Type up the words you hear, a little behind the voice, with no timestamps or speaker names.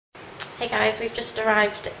Hey guys, we've just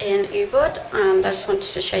arrived in Ubud and I just wanted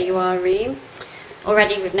to show you our room.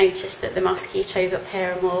 Already we've noticed that the mosquitoes up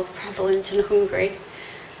here are more prevalent and hungry.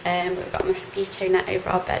 We've got a mosquito net over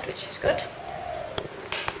our bed, which is good.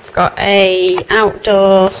 We've got a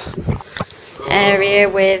outdoor area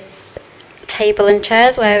with table and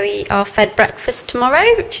chairs where we are fed breakfast tomorrow,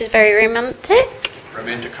 which is very romantic.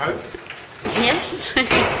 Romantico? Yes.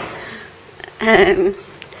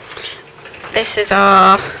 This is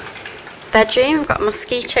our bedroom. We've got a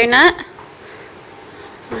mosquito net,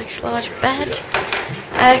 nice large bed,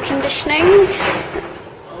 air conditioning.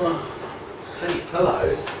 Oh, plenty of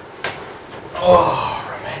pillows. Oh,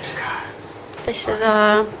 romantico. This is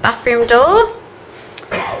our bathroom door.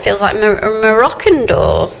 Feels like a Moroccan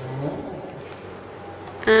door.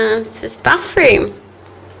 And this is the bathroom.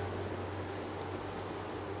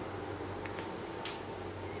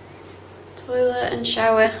 Toilet and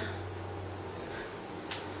shower.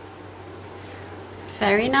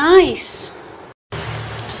 Very nice.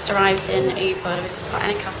 Just arrived in Ubud. We're just like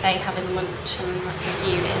in a cafe having lunch, and the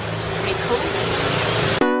view is pretty cool.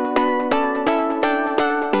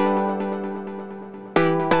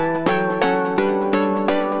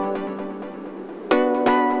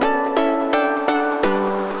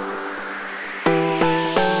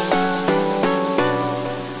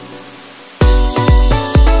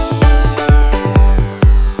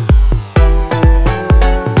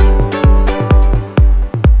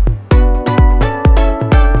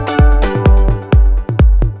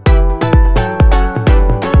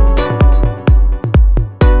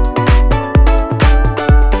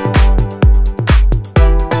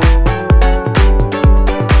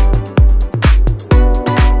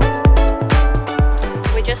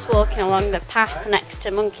 Walking along the path next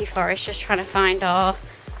to Monkey Forest, just trying to find our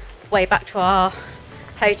way back to our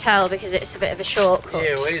hotel because it's a bit of a shortcut.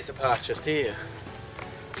 Yeah, where's the path? Just here.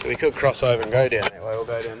 So we could cross over and go down that way, or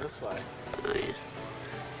go down this way. Oh, yeah.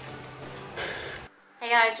 Hey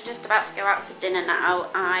guys, we're just about to go out for dinner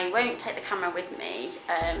now. I won't take the camera with me,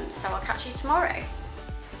 so I'll catch you tomorrow.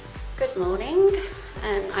 Good morning.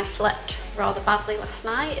 I slept rather badly last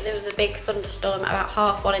night. There was a big thunderstorm at about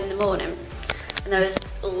 1:30 in the morning. And there was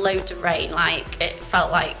loads of rain, like it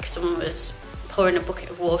felt like someone was pouring a bucket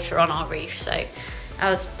of water on our roof, so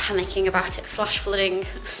I was panicking about it flash flooding.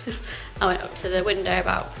 I went up to the window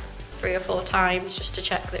about 3 or 4 times just to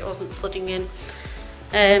check that it wasn't flooding in.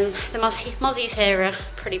 The mozzies here are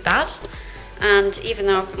pretty bad, and even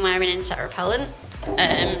though I've been wearing insect repellent,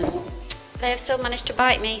 they've still managed to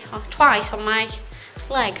bite me twice on my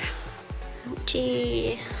leg.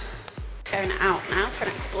 Ouchie. Going out now for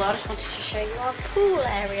an explore. I just wanted to show you our pool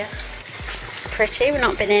area. Pretty, we've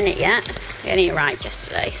not been in it yet. We only arrived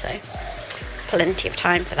yesterday, so plenty of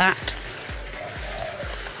time for that.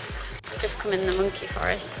 I've just come in the Monkey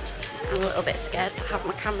Forest. I'm a little bit scared to have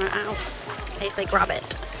my camera out in case they grab it.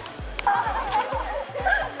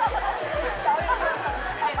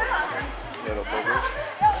 Little bugger.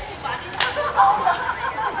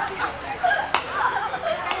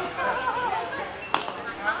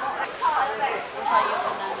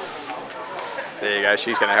 There you go,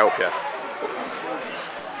 she's going to help you.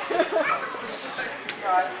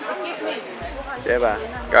 Jeba,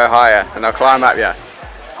 go higher and I'll climb up you.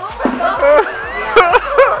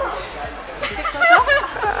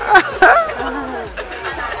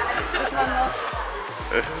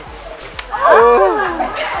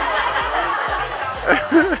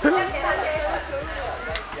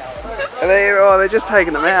 Oh, they're just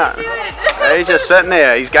taking them out. He's just sitting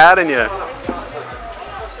there, he's guarding you.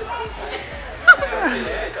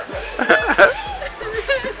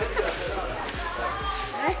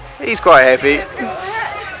 He's quite happy.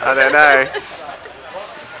 I don't know.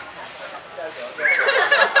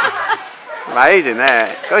 Amazing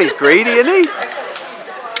that. God, he's greedy, isn't he?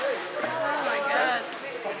 Oh my god.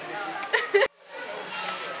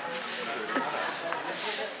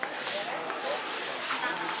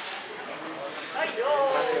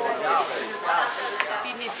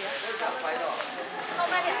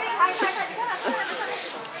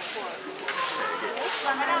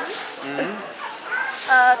 Mm-hmm.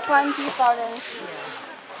 20 foreign.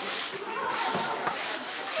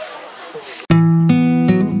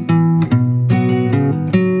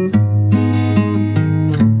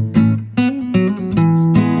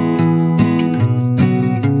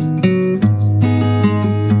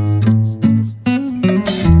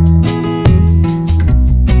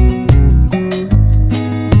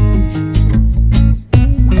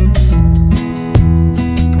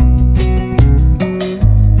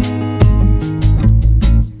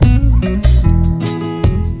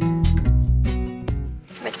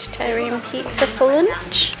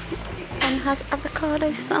 has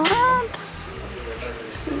avocado salad.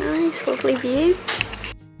 Nice, lovely view.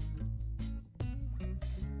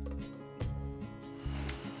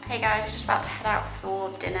 Hey guys, we're just about to head out for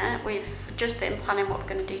dinner. We've just been planning what we're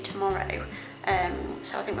going to do tomorrow.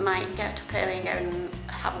 So I think we might get up early and go and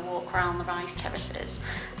have a walk around the rice terraces,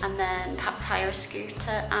 and then perhaps hire a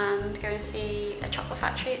scooter and go and see a chocolate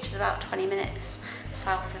factory, which is about 20 minutes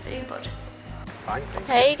south of Ubud.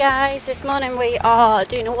 Hey guys, this morning we are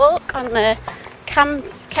doing a walk on the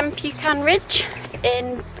Kempukan Ridge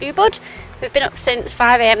in Ubud. We've been up since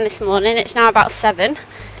 5 AM this morning. It's now about 7.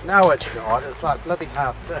 No, it's not. It's like bloody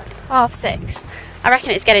 6:30. 6:30. I reckon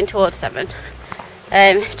it's getting towards 7.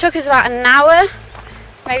 It took us about an hour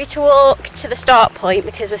maybe to walk to the start point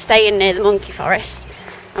because we're staying near the monkey forest,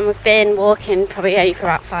 and we've been walking probably only for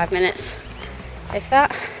about 5 minutes, if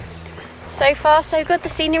that. So far so good. The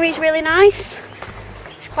scenery is really nice.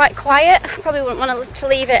 It's quite quiet. I probably wouldn't want to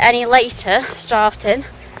leave it any later starting,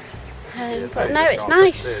 but no, it's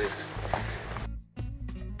nice.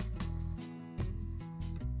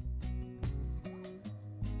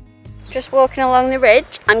 Just walking along the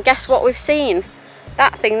ridge, and guess what we've seen?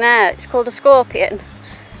 That thing there, it's called a scorpion.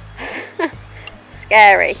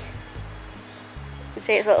 Scary. You can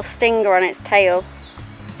see its little stinger on its tail.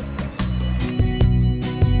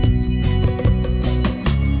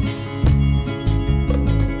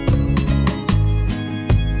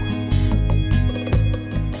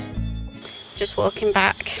 Just walking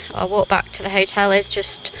back, our walk back to the hotel is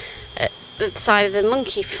just at the side of the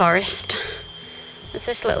monkey forest. There's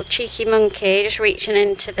this little cheeky monkey just reaching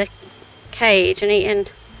into the cage and eating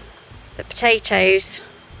the potatoes.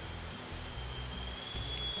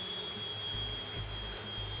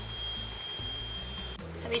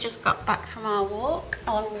 So we just got back from our walk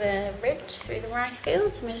along the ridge through the rice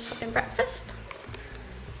fields, and we're just having breakfast.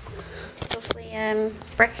 Lovely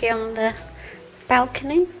brekkie on the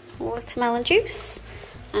balcony, watermelon juice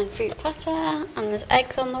and fruit platter, and there's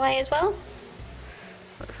eggs on the way as well.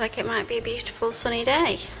 Looks like it might be a beautiful sunny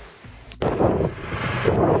day.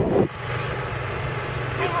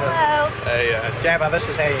 Hey, hello. Hey, Jabba, this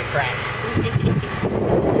is how you crack.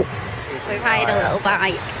 We've hired a little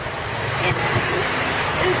bike in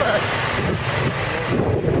Ubud.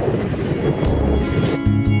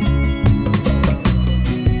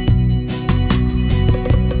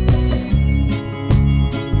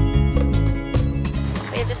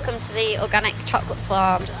 We've just come to the organic chocolate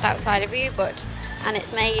farm just outside of Ubud, and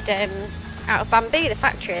it's made out of bamboo, the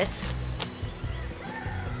factory is.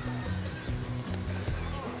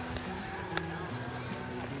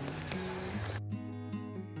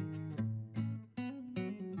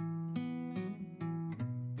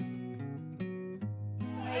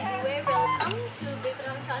 Welcome to the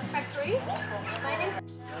factory. My name is...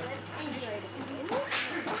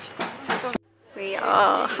 We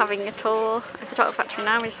are having a tour of the chocolate factory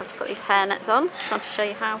now. We just have to put these hairnets on. I just want to show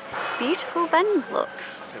you how beautiful Ben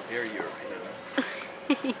looks. Very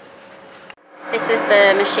European. This is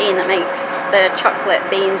the machine that makes the chocolate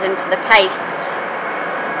beans into the paste.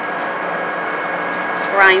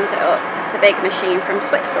 Grinds it up. It's a big machine from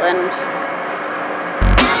Switzerland.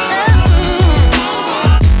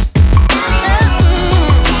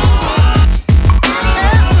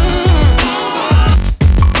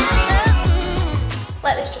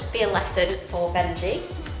 Let this just be a lesson for Benji.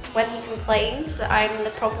 When he complains that I'm the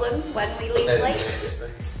problem when we leave late,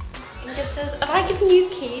 he just says, have I given you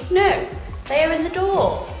keys? No, they are in the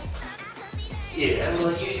door. Yeah,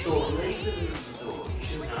 well, you saw them leave them in the door. You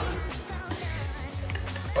should know.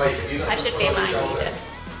 Wait, have you got I should be a mind reader.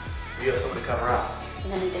 You got something to cover up?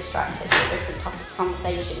 And then he distracts it to a different topic of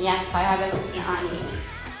conversation. Yes, I have everything that I need.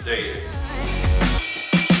 Do you?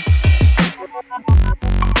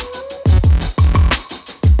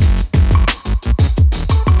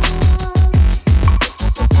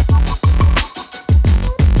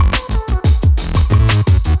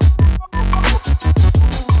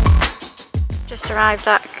 Just arrived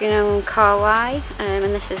at Gunung Karwai,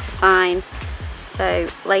 and this is the sign. So,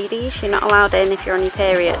 ladies, you're not allowed in if you're on your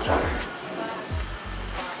period.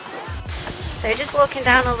 So, just walking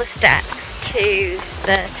down all the steps to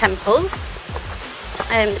the temples.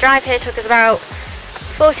 The drive here took us about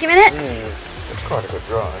 40 minutes. It's quite a good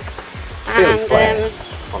drive. And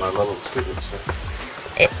On a level scooter.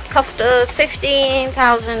 it cost us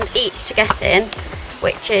 15,000 each to get in,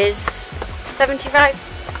 which is 75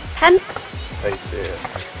 pence.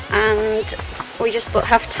 And we just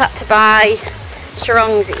had to buy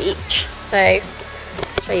sarongs each. So, I'll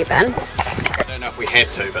show you, Ben. I don't know if we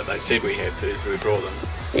had to, but they said we had to, so we brought them.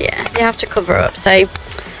 Yeah, you have to cover up. So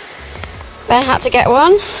Ben had to get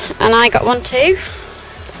one, and I got one too.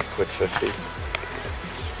 £2.50.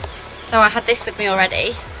 So I had this with me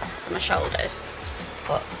already for my shoulders,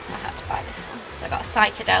 but I had to buy this one. So I got a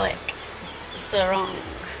psychedelic sarong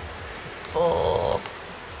for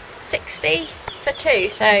 60 for two.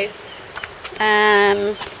 So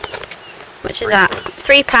which is that?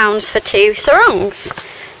 £3 for two sarongs,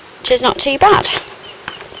 which is not too bad.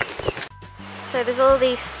 So there's all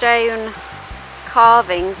these stone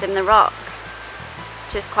carvings in the rock,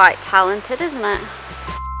 which is quite talented, isn't it?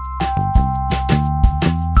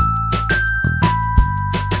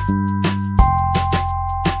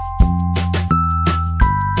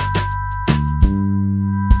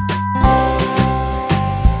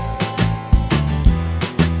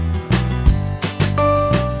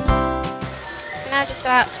 Just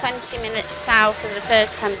about 20 minutes south of the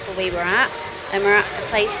first temple we were at, and we're at a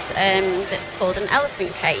place that's called an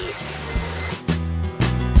elephant cave.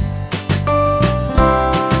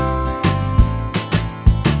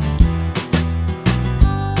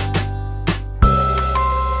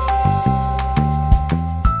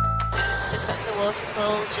 Just got the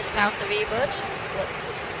waterfalls just south of Ubud. Looks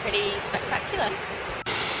pretty spectacular.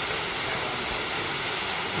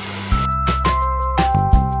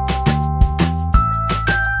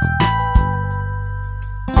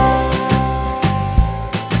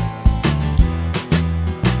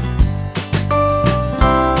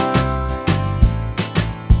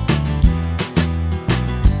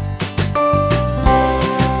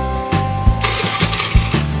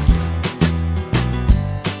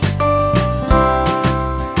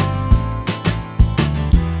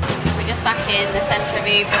 In the centre of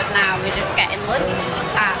Ubud now, we're just getting lunch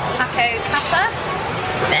at Taco Casa.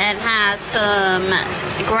 Then has some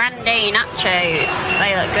grande nachos,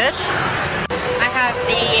 they look good. I have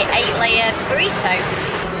the 8-layer burrito.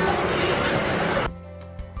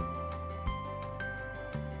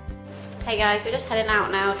 Hey guys, we're just heading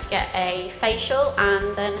out now to get a facial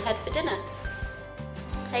and then head for dinner.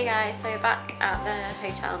 Hey guys, so back at the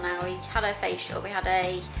hotel now. We had a facial, we had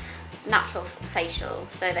a natural facial,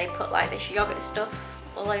 so they put like this yogurt stuff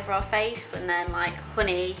all over our face and then like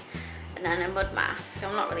honey and then a mud mask.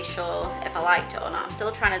 I'm not really sure if I liked it or not. I'm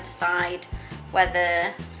still trying to decide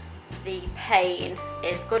whether the pain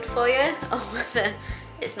is good for you or whether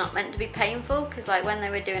it's not meant to be painful, because like when they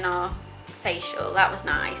were doing our facial that was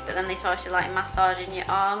nice, but then they started like massaging your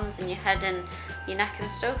arms and your head and your neck and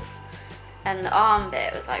stuff, and the arm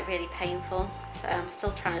bit was like really painful. So I'm still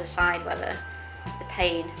trying to decide whether the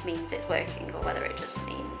pain means it's working or whether it just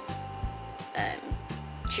means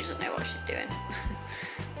she doesn't know what she's doing.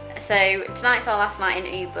 So tonight's our last night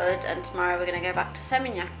in Ubud, and tomorrow we're going to go back to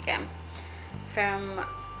Seminyak again. From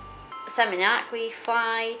Seminyak we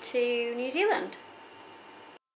fly to New Zealand.